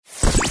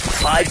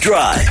5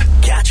 Drive.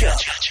 Catch up.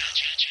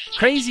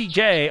 Crazy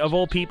Jay, of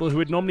all people, who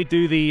would normally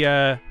do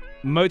the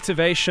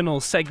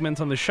motivational segment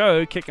on the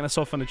show, kicking us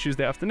off on a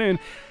Tuesday afternoon,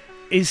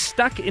 is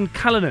stuck in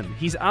Cullinan.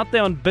 He's out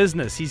there on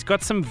business. He's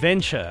got some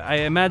venture. I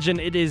imagine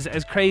it is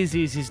as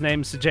crazy as his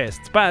name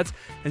suggests. But,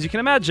 as you can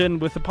imagine,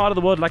 with a part of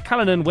the world like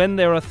Cullinan, when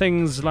there are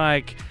things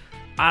like,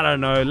 I don't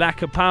know,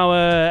 lack of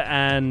power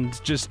and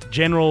just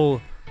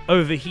general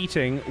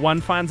overheating,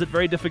 one finds it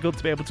very difficult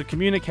to be able to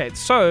communicate.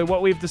 So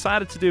what we've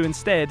decided to do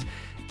instead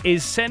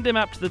is send him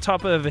up to the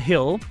top of a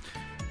hill.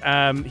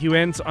 He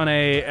went on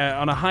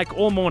a hike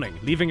all morning,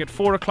 leaving at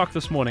 4 o'clock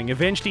this morning,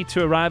 eventually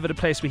to arrive at a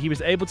place where he was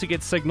able to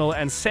get signal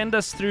and send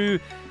us through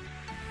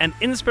an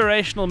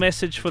inspirational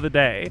message for the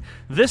day.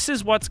 This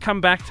is what's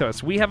come back to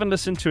us. We haven't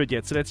listened to it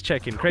yet, so let's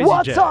check in. Crazy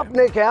What's Jay. up,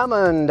 Nick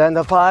Hammond and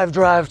the 5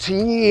 Drive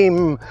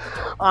team?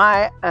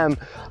 I am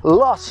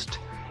lost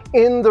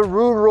in the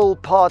rural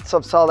parts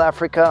of South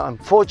Africa.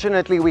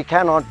 Unfortunately, we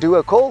cannot do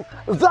a call.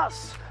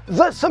 Thus,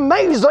 this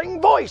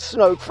amazing voice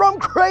note from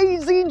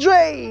Crazy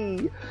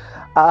Jay.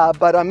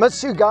 But I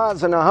miss you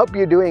guys, and I hope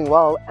you're doing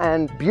well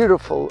and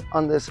beautiful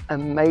on this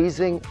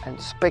amazing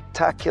and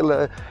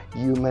spectacular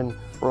Human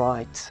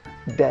Rights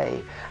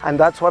Day. And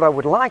that's what I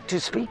would like to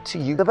speak to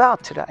you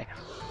about today.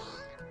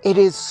 It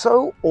is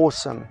so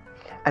awesome,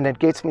 and it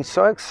gets me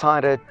so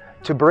excited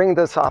to bring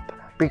this up,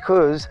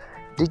 because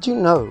did you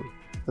know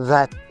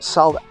that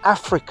South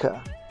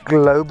Africa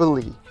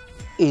globally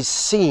is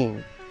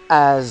seen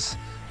as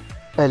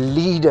a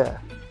leader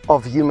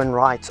of human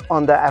rights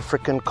on the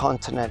African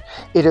continent?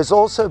 It has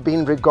also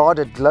been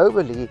regarded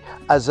globally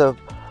as a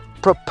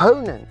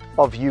proponent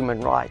of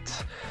human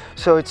rights.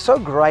 So it's so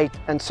great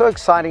and so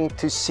exciting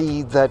to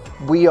see that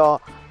we are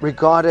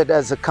regarded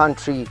as a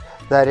country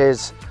that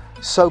is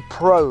so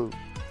pro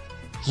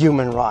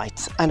human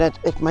rights, and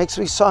it makes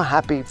me so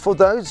happy. For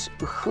those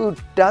who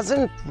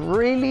doesn't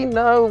really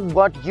know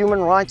what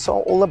human rights are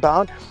all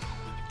about,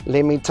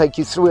 let me take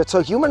you through it.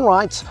 So human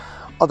rights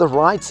are the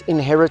rights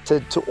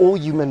inherited to all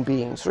human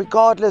beings,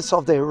 regardless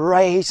of their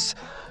race,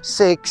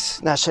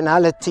 sex,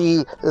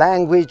 nationality,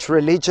 language,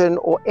 religion,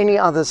 or any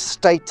other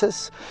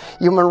status.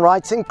 Human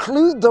rights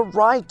include the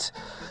right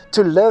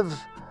to live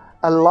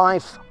a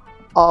life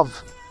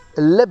of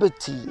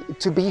liberty,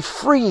 to be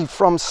free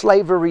from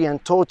slavery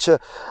and torture,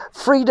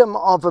 freedom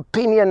of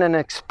opinion and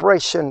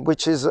expression,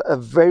 which is a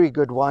very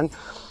good one,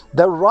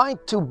 the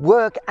right to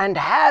work and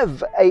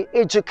have an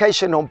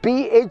education or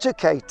be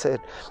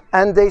educated,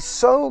 and there's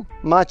so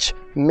much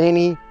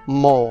many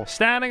more.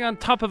 Standing on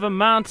top of a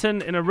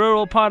mountain in a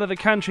rural part of the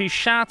country,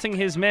 shouting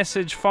his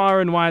message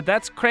far and wide.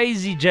 That's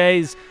Crazy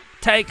Jay's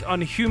take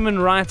on Human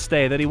Rights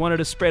Day that he wanted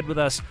to spread with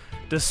us,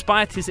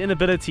 despite his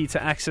inability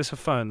to access a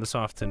phone this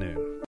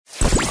afternoon.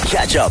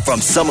 Catch up from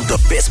some of the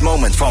best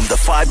moments from the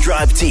 5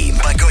 Drive team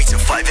by going to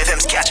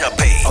 5FM's catch up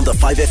page on the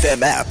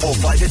 5FM app or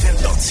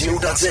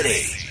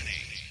 5FM.co.za.